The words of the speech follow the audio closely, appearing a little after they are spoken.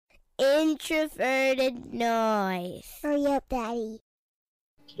introverted noise. Hurry up, Daddy.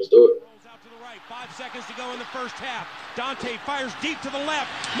 Let's do it. Rolls out to the right. 5 seconds to go in the first half. Dante fires deep to the left.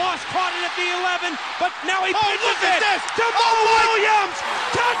 Moss caught it at the 11, but now he pitches it to Mo Williams.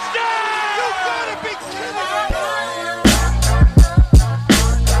 Touchdown! You gotta be kidding me!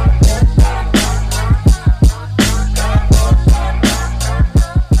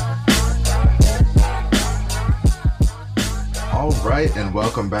 All right, and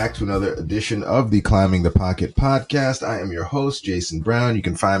welcome back to another edition of the Climbing the Pocket podcast. I am your host, Jason Brown. You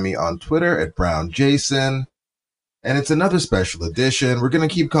can find me on Twitter at BrownJason. And it's another special edition. We're going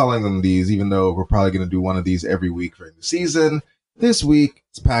to keep calling them these, even though we're probably going to do one of these every week during the season. This week,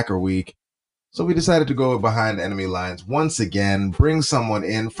 it's Packer Week. So we decided to go behind enemy lines once again, bring someone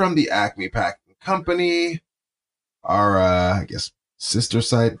in from the Acme Packing Company, our, I guess, sister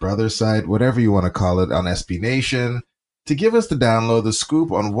site, brother site, whatever you want to call it, on SB Nation, to give us the download, the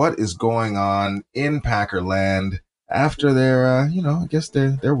scoop on what is going on in Packerland after their, I guess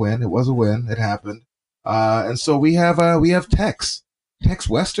their win. It was a win. It happened. And so we have Tex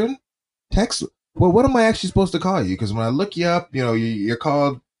Western. Tex. Well, what am I actually supposed to call you? Because when I look you up, you're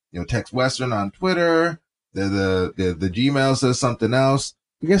called, Tex Western on Twitter. The Gmail says something else.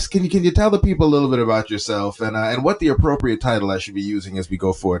 I guess can you tell the people a little bit about yourself and what the appropriate title I should be using as we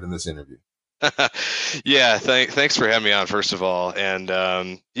go forward in this interview? Yeah, thanks for having me on, first of all. And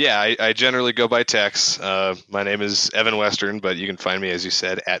I generally go by Tex. My name is Evan Western, but you can find me, as you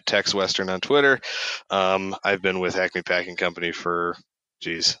said, at Tex Western on Twitter. I've been with Acme Packing Company for,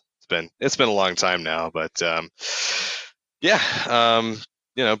 it's been a long time now, but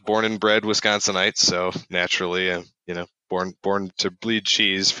born and bred Wisconsinite, so naturally, born to bleed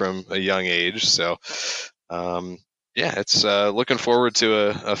cheese from a young age. So, it's looking forward to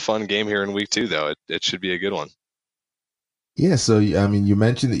a fun game here in week 2, though. It should be a good one. Yeah, so, you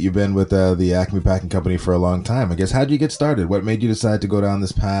mentioned that you've been with the Acme Packing Company for a long time. I guess, how'd you get started? What made you decide to go down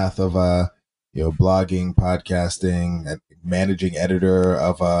this path of, blogging, podcasting, and managing editor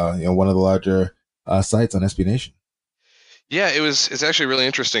of, one of the larger sites on SB Nation? Yeah, it's actually really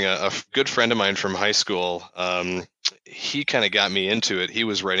interesting. A good friend of mine from high school, he kind of got me into it. He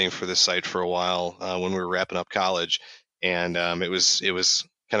was writing for this site for a while when we were wrapping up college, and it was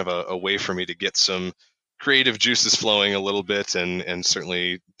kind of a way for me to get some creative juices flowing a little bit, and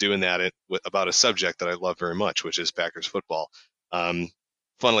certainly doing that about a subject that I love very much, which is Packers football.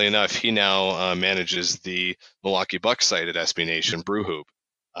 Funnily enough, he now manages the Milwaukee Bucks site at SB Nation, Brew Hoop.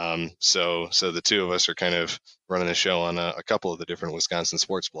 So the two of us are kind of running the show on a couple of the different Wisconsin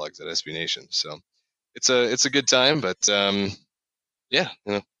sports blogs at SB Nation. So it's a good time, but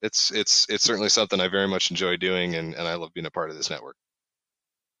it's certainly something I very much enjoy doing, and I love being a part of this network.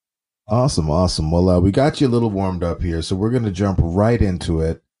 Awesome. Well, we got you a little warmed up here, so we're going to jump right into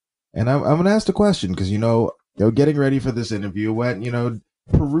it. And I'm going to ask the question because, getting ready for this interview, went,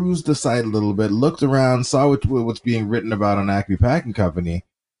 perused the site a little bit, looked around, saw what's being written about on Acme Packing Company.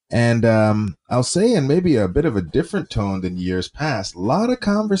 And I'll say in maybe a bit of a different tone than years past, a lot of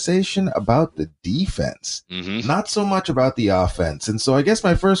conversation about the defense, not so much about the offense. And so I guess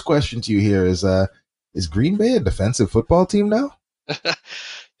my first question to you here is Green Bay a defensive football team now?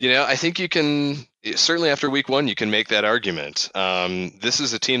 I think you can, certainly after week 1, you can make that argument. This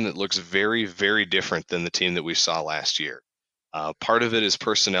is a team that looks very, very different than the team that we saw last year. Part of it is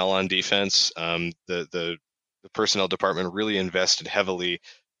personnel on defense. The personnel department really invested heavily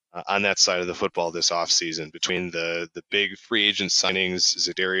on that side of the football this offseason between the big free agent signings,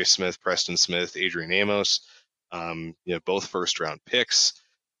 Zadarius Smith, Preston Smith, Adrian Amos, both first-round picks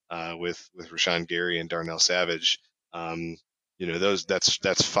with Rashawn Gary and Darnell Savage.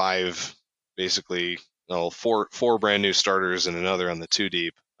 That's 5, basically, four brand new starters and another on the 2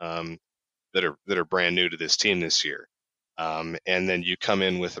 deep that are brand new to this team this year. And then you come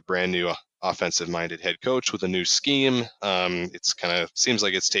in with a brand new offensive-minded head coach with a new scheme. It's kind of seems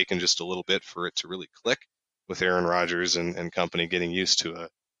like it's taken just a little bit for it to really click with Aaron Rodgers and company getting used to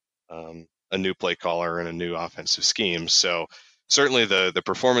a new play caller and a new offensive scheme. So certainly the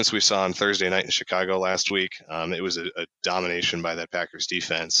performance we saw on Thursday night in Chicago last week, it was a domination by that Packers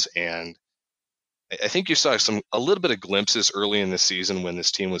defense. And I think you saw a little bit of glimpses early in the season when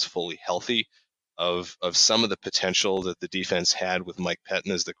this team was fully healthy of some of the potential that the defense had with Mike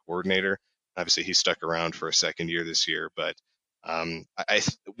Pettin as the coordinator. Obviously, he stuck around for a second year this year, but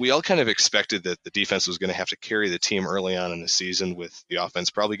we all kind of expected that the defense was going to have to carry the team early on in the season, with the offense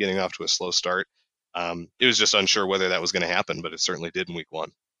probably getting off to a slow start. It was just unsure whether that was going to happen, but it certainly did in week 1.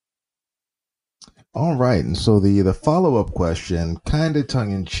 All right, and so the follow-up question, kind of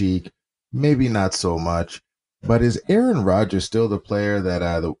tongue-in-cheek, maybe not so much. But is Aaron Rodgers still the player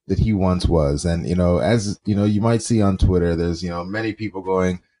that he once was? And as you might see on Twitter, there's many people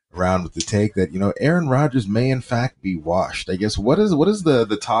going around with the take that Aaron Rodgers may in fact be washed. I guess what is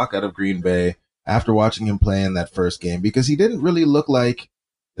the talk out of Green Bay after watching him play in that first game, because he didn't really look like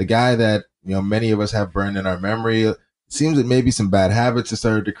the guy that many of us have burned in our memory. It seems that maybe some bad habits have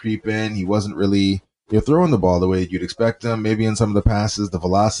started to creep in. He wasn't really throwing the ball the way you'd expect him. Maybe in some of the passes, the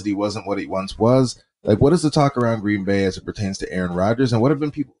velocity wasn't what it once was. Like, what is the talk around Green Bay as it pertains to Aaron Rodgers, and what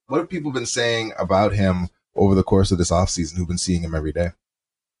have people been saying about him over the course of this offseason who've been seeing him every day?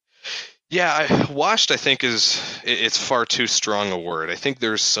 Yeah, washed, I think, it's far too strong a word. I think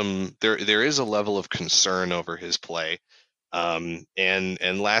there is a level of concern over his play. And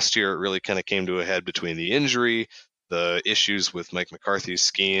last year it really kind of came to a head between the injury, the issues with Mike McCarthy's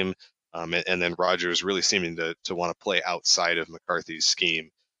scheme, and then Rodgers really seeming to want to play outside of McCarthy's scheme.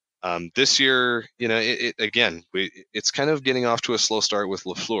 This year, it's kind of getting off to a slow start with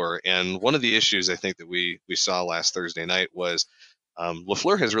LaFleur. And one of the issues I think that we saw last Thursday night was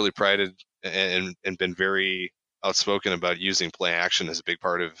LaFleur has really prided and been very outspoken about using play action as a big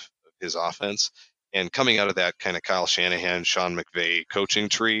part of his offense. And coming out of that kind of Kyle Shanahan, Sean McVay coaching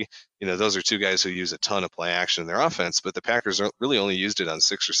tree, those are two guys who use a ton of play action in their offense, but the Packers really only used it on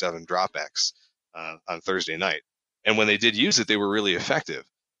 6 or 7 dropbacks on Thursday night. And when they did use it, they were really effective.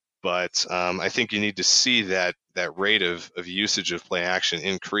 But I think you need to see that rate of usage of play action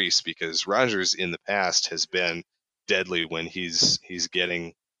increase, because Rodgers in the past has been deadly when he's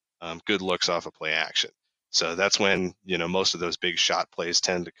getting good looks off of play action. So that's when most of those big shot plays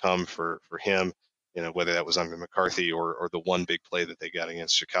tend to come for him. Whether that was under McCarthy or the one big play that they got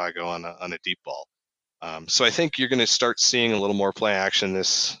against Chicago on a deep ball. So I think you're going to start seeing a little more play action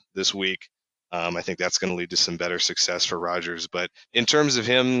this week. I think that's going to lead to some better success for Rodgers. But in terms of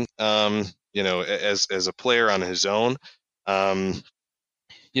him, as a player on his own,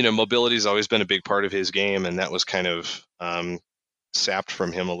 mobility has always been a big part of his game, and that was kind of sapped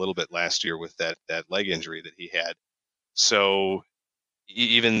from him a little bit last year with that leg injury that he had. So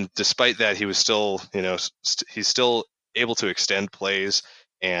even despite that, he was still, he's still able to extend plays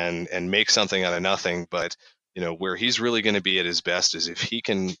and make something out of nothing. But where he's really going to be at his best is if he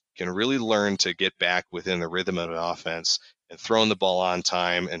can really learn to get back within the rhythm of an offense and throwing the ball on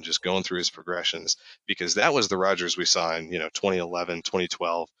time and just going through his progressions, because that was the Rodgers we saw in 2011,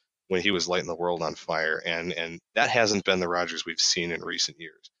 2012 when he was lighting the world on fire, and that hasn't been the Rodgers we've seen in recent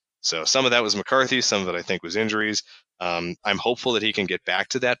years. So some of that was McCarthy, some of it I think was injuries. I'm hopeful that he can get back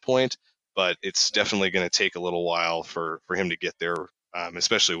to that point, but it's definitely going to take a little while for him to get there,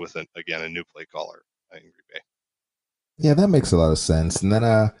 especially with a new play caller in Green Bay. Yeah, that makes a lot of sense. And then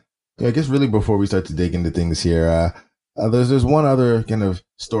I guess really before we start to dig into things here, there's one other kind of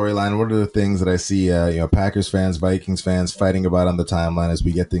storyline. One of the things that I see Packers fans, Vikings fans fighting about on the timeline as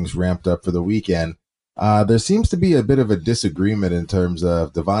we get things ramped up for the weekend. There seems to be a bit of a disagreement in terms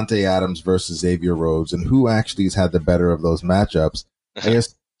of Davante Adams versus Xavier Rhodes and who actually has had the better of those matchups. I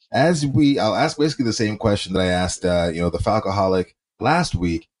guess I'll ask basically the same question that I asked the Falcoholic last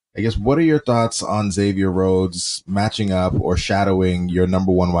week. I guess, what are your thoughts on Xavier Rhodes matching up or shadowing your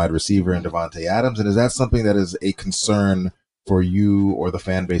number one wide receiver in Davante Adams? And is that something that is a concern for you or the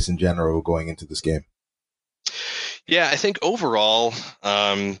fan base in general going into this game? Yeah, I think overall,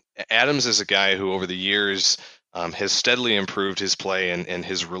 Adams is a guy who over the years has steadily improved his play, and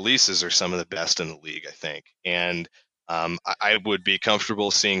his releases are some of the best in the league, I think. And I would be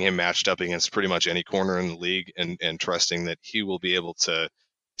comfortable seeing him matched up against pretty much any corner in the league and trusting that he will be able to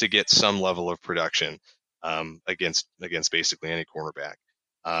get some level of production against basically any cornerback.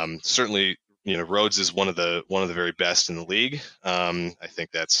 Certainly, Rhodes is one of the very best in the league. I think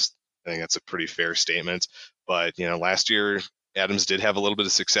that's a pretty fair statement. But last year Adams did have a little bit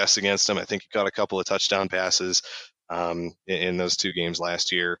of success against him. I think he caught a couple of touchdown passes in those 2 games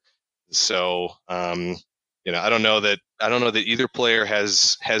last year. So I don't know that either player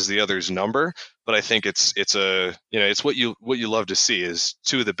has the other's number, but I think it's what you love to see is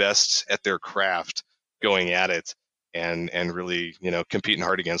 2 of the best at their craft going at it and really competing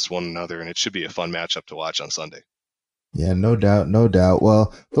hard against one another, and it should be a fun matchup to watch on Sunday. Yeah, no doubt.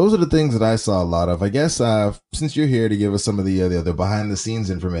 Well, those are the things that I saw a lot of. I guess since you're here to give us some of the other behind the scenes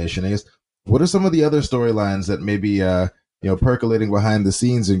information, I guess what are some of the other storylines that maybe percolating behind the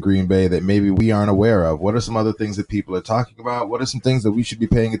scenes in Green Bay that maybe we aren't aware of? What are some other things that people are talking about? What are some things that we should be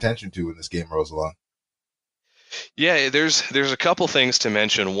paying attention to when this game rolls along? Yeah, there's a couple things to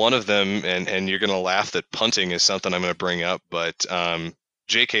mention. One of them, and you're going to laugh that punting is something I'm going to bring up, but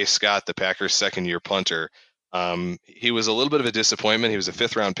J.K. Scott, the Packers' second-year punter, he was a little bit of a disappointment. He was a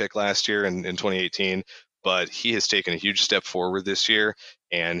 5th-round pick last year in 2018, but he has taken a huge step forward this year,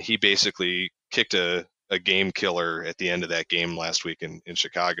 and he basically kicked a game killer at the end of that game last week in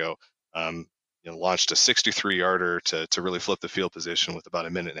Chicago. Launched a 63-yarder to really flip the field position with about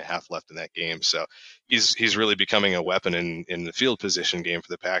a minute and a half left in that game. So he's really becoming a weapon in the field position game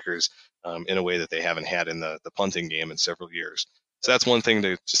for the Packers in a way that they haven't had in the punting game in several years. So that's one thing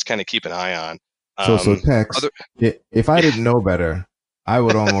to just kind of keep an eye on. So Tex, if I didn't know better, I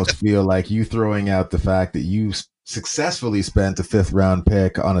would almost feel like you throwing out the fact that you successfully spent a 5th round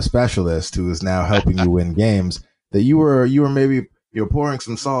pick on a specialist who is now helping you win games, that you were maybe pouring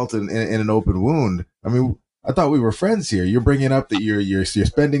some salt in an open wound. I mean, I thought we were friends here. You're bringing up that you're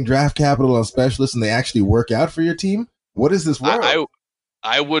spending draft capital on specialists and they actually work out for your team. What is this world?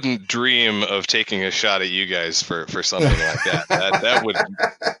 I wouldn't dream of taking a shot at you guys for something like that.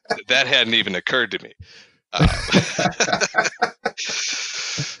 That hadn't even occurred to me.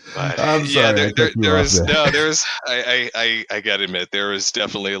 But, I'm sorry. I gotta admit, there was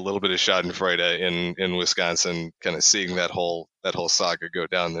definitely a little bit of Schadenfreude in Wisconsin, kind of seeing that whole saga go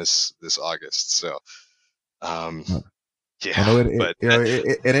down this August. So,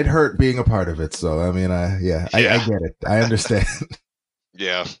 it hurt being a part of it. So I mean, I get it. I understand.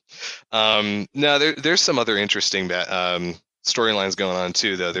 Yeah. No, there's some other interesting storylines going on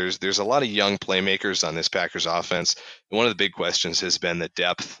too, though. There's a lot of young playmakers on this Packers offense. And one of the big questions has been the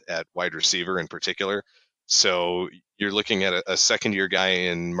depth at wide receiver in particular. So you're looking at a second-year guy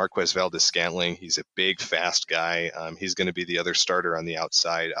in Marquez Valdes-Scantling. He's a big, fast guy. He's going to be the other starter on the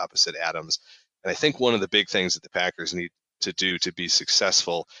outside opposite Adams. And I think one of the big things that the Packers need to do to be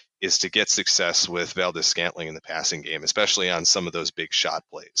successful is to get success with Valdes-Scantling in the passing game, especially on some of those big shot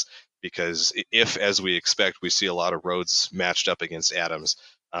plays. Because if, as we expect, we see a lot of Rhodes matched up against Adams,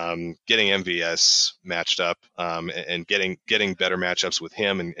 getting MVS matched up and getting better matchups with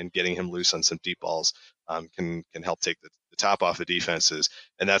him and getting him loose on some deep balls can help take the top off the defenses,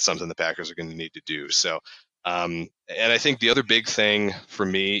 and that's something the Packers are going to need to do. So, and I think the other big thing for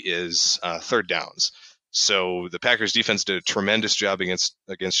me is third downs. So the Packers defense did a tremendous job against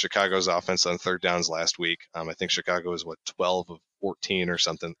Chicago's offense on third downs last week. I think Chicago was 12 of 14 or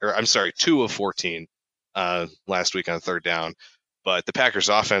something, or I'm sorry, 2 of 14 last week on third down. But the Packers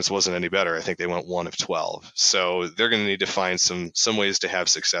offense wasn't any better. I think they went 1 of 12. So they're going to need to find some ways to have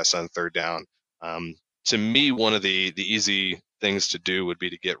success on third down. To me, one of the easy things to do would be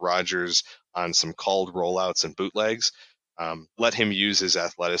to get Rodgers on some called rollouts and bootlegs. Let him use his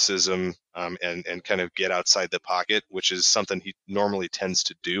athleticism and kind of get outside the pocket, which is something he normally tends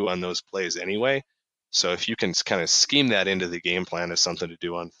to do on those plays anyway. So if you can kind of scheme that into the game plan as something to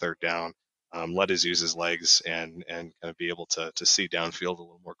do on third down, let us use his legs and kind of be able to see downfield a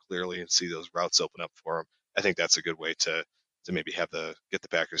little more clearly and see those routes open up for him. I think that's a good way to maybe get the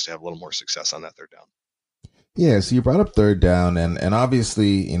Packers to have a little more success on that third down. Yeah, so you brought up third down, and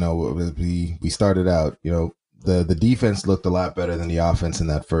obviously, we started out, the defense looked a lot better than the offense in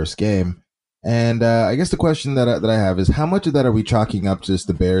that first game. And I guess the question that I have is, how much of that are we chalking up to just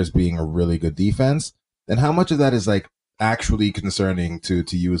the Bears being a really good defense? And how much of that is like actually concerning to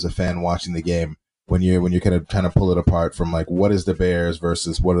you as a fan watching the game when you're kind of trying to pull it apart from like, what is the Bears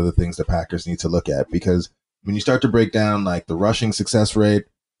versus what are the things the Packers need to look at? Because when you start to break down, like, the rushing success rate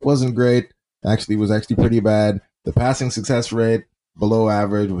wasn't great, was actually pretty bad. The passing success rate below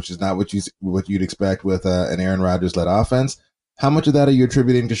average, which is not what you'd expect with an Aaron Rodgers-led offense. How much of that are you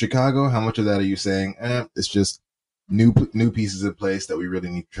attributing to Chicago? How much of that are you saying, it's just new pieces in place that we really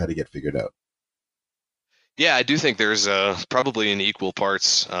need to try to get figured out? Yeah, I do think there's probably in equal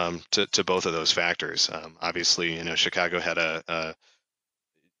parts to both of those factors. Obviously, Chicago had a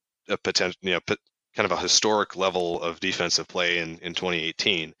potential, kind of a historic level of defensive play in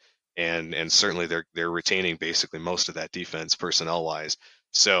 2018. And certainly they're retaining basically most of that defense personnel wise.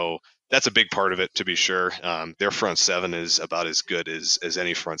 So that's a big part of it, to be sure. Their front seven is about as good as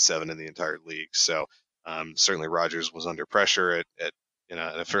any front seven in the entire league. So certainly Rodgers was under pressure at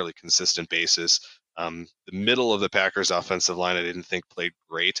a fairly consistent basis. The middle of the Packers offensive line, I didn't think played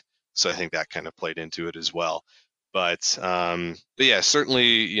great. So I think that kind of played into it as well. But yeah,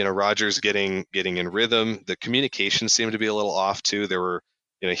 certainly, Rodgers getting in rhythm. The communication seemed to be a little off too. There were,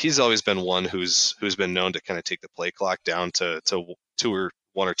 he's always been one who's been known to kind of take the play clock down to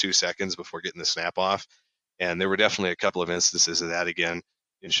 1 or 2 seconds before getting the snap off. And there were definitely a couple of instances of that again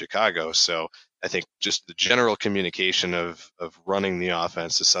in Chicago. So I think just the general communication of running the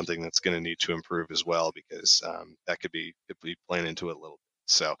offense is something that's going to need to improve as well, because that could be playing into it a little bit.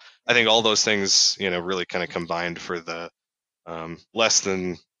 So I think all those things, really kind of combined for the less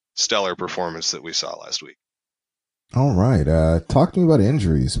than stellar performance that we saw last week. All right. Talk to me about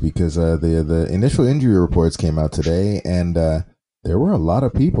injuries because the initial injury reports came out today, and there were a lot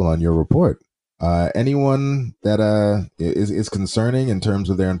of people on your report. Anyone that is concerning in terms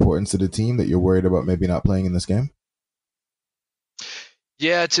of their importance to the team that you're worried about maybe not playing in this game?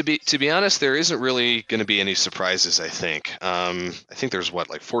 Yeah, to be honest, there isn't really going to be any surprises. I think. I think there's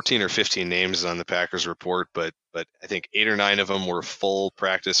like 14 or 15 names on the Packers report, but I think 8 or 9 of them were full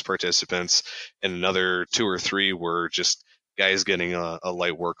practice participants, and another 2 or 3 were just guys getting a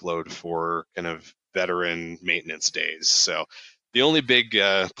light workload for kind of veteran maintenance days. So the only big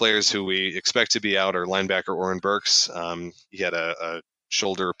players who we expect to be out are linebacker Oren Burks. He had a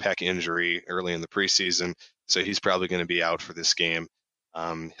shoulder pec injury early in the preseason, so he's probably going to be out for this game.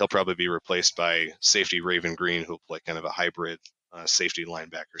 He'll probably be replaced by safety Raven Green, who'll play kind of a hybrid safety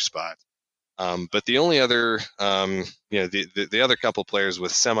linebacker spot. But the only other, the other couple players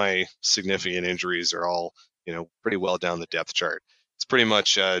with semi-significant injuries are all, pretty well down the depth chart. It's pretty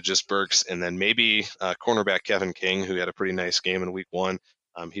much just Burks, and then maybe cornerback Kevin King, who had a pretty nice game in Week 1.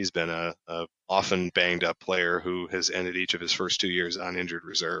 He's been a often banged up player who has ended each of his first 2 years on injured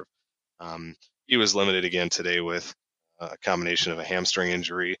reserve. He was limited again today with a combination of a hamstring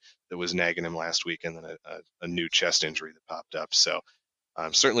injury that was nagging him last week and then a new chest injury that popped up. So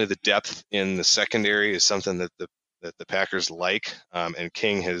certainly the depth in the secondary is something that the Packers like. And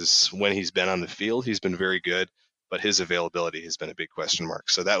King has, when he's been on the field, he's been very good, but his availability has been a big question mark.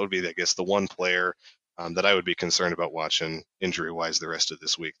 So that would be, I guess, the one player that I would be concerned about watching injury-wise the rest of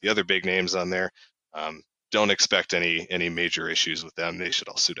this week. The other big names on there, don't expect any major issues with them. They should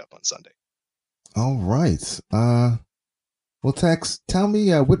all suit up on Sunday. All right. Well, Tex, tell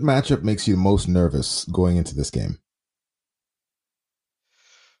me what matchup makes you most nervous going into this game?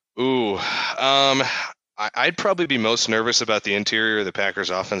 Ooh, I'd probably be most nervous about the interior of the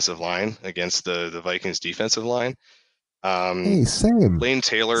Packers offensive line against the Vikings defensive line. Hey, same. Lane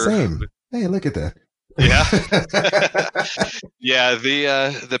Taylor. Same. Hey, look at that. Yeah. Yeah,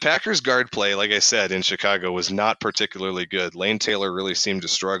 the Packers guard play, like I said, in Chicago was not particularly good. Lane Taylor really seemed to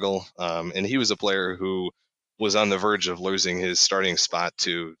struggle, and he was a player who was on the verge of losing his starting spot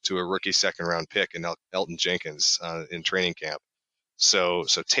to a rookie second-round pick in Elton Jenkins in training camp. So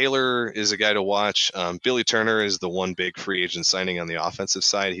Taylor is a guy to watch. Billy Turner is the one big free agent signing on the offensive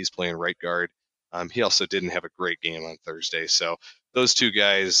side. He's playing right guard. He also didn't have a great game on Thursday. So those two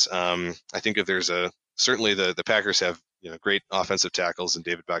guys, I think if there's certainly the Packers have great offensive tackles in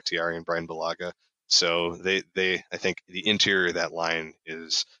David Bakhtiari and Brian Bulaga. So they I think the interior of that line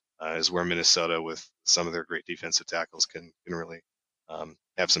is where Minnesota with some of their great defensive tackles can really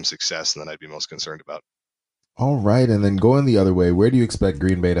have some success, and then I'd be most concerned about. All right, and then going the other way, where do you expect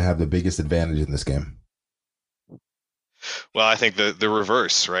Green Bay to have the biggest advantage in this game? Well, I think the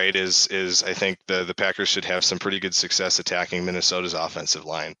reverse, right, is I think the Packers should have some pretty good success attacking Minnesota's offensive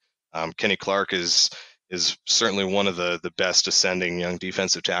line. Kenny Clark is certainly one of the best ascending young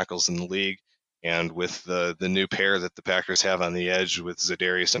defensive tackles in the league, and with the new pair that the Packers have on the edge with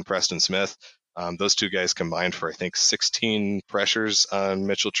Za'Darius and Preston Smith, those two guys combined for I think 16 pressures on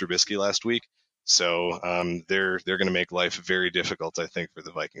Mitchell Trubisky last week. So they're going to make life very difficult, I think, for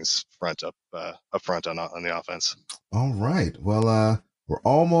the Vikings up front on the offense. All right. Well, we're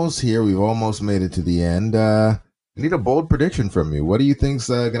almost here. We've almost made it to the end. I need a bold prediction from you. What do you think's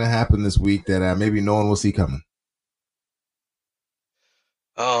going to happen this week that maybe no one will see coming?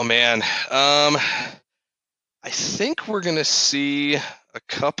 Oh man, I think we're going to see a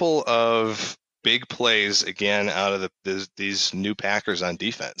couple of big plays again out of these new Packers on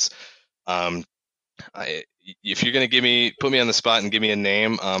defense. If you're going to put me on the spot and give me a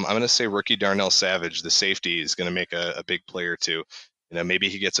name, I'm going to say rookie Darnell Savage, the safety, is going to make a big play or two. Maybe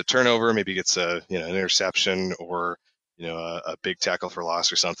he gets a turnover, maybe he gets an interception, or a big tackle for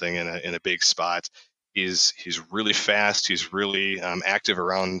loss or something in a big spot. He's really fast. He's really active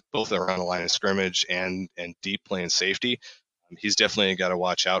both around the line of scrimmage and deep playing safety. He's definitely got to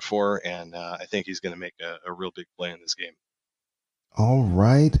watch out for, and I think he's going to make a real big play in this game. All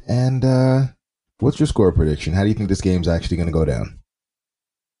right, and what's your score prediction? How do you think this game's actually going to go down?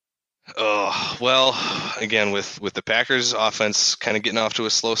 Oh, well, again, with the Packers offense kind of getting off to a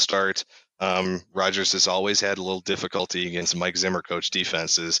slow start, Rodgers has always had a little difficulty against Mike Zimmer coach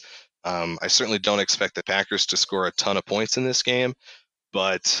defenses. I certainly don't expect the Packers to score a ton of points in this game,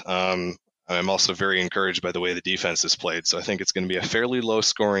 but I'm also very encouraged by the way the defense is played. So I think it's going to be a fairly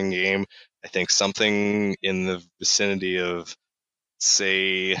low-scoring game. I think something in the vicinity of,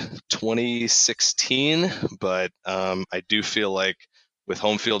 say, 2016, but I do feel like with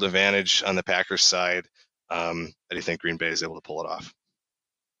home field advantage on the Packers side, I do think Green Bay is able to pull it off.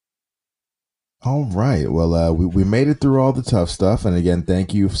 All right. Well, we made it through all the tough stuff, and again,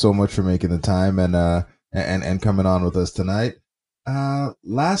 thank you so much for making the time and coming on with us tonight.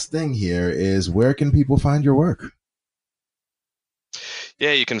 Last thing here is, where can people find your work?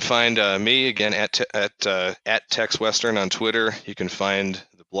 Yeah, you can find me again at Tex Western on Twitter. You can find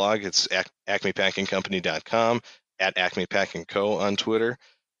the blog. It's acmepackingcompany.com, at Acme Packing Co. on Twitter.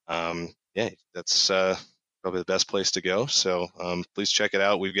 Yeah, that's probably the best place to go. So please check it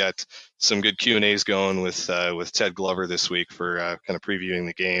out. We've got some good Q&As going with Ted Glover this week for kind of previewing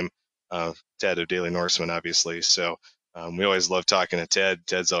the game. Ted of Daily Norseman, obviously. So we always love talking to Ted.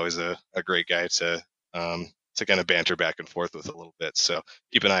 Ted's always a great guy to kind of banter back and forth with a little bit. So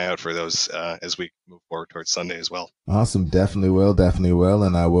keep an eye out for those as we move forward towards Sunday as well. Awesome. Definitely will.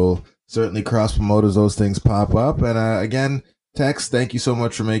 And I will certainly cross promote as those things pop up. And again, Tex, thank you so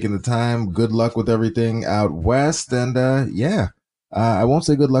much for making the time. Good luck with everything out west. And I won't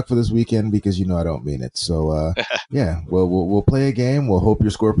say good luck for this weekend because I don't mean it. So yeah, we'll play a game. We'll hope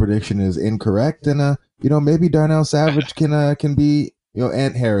your score prediction is incorrect. And maybe Darnell Savage can be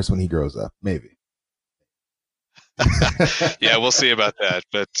Ant Harris when he grows up. Maybe. Yeah, we'll see about that.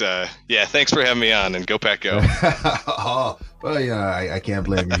 But yeah, thanks for having me on, and go Pack Go. Oh, well, I can't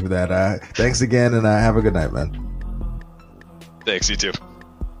blame you for that. Thanks again, and have a good night, man. Thanks, you too.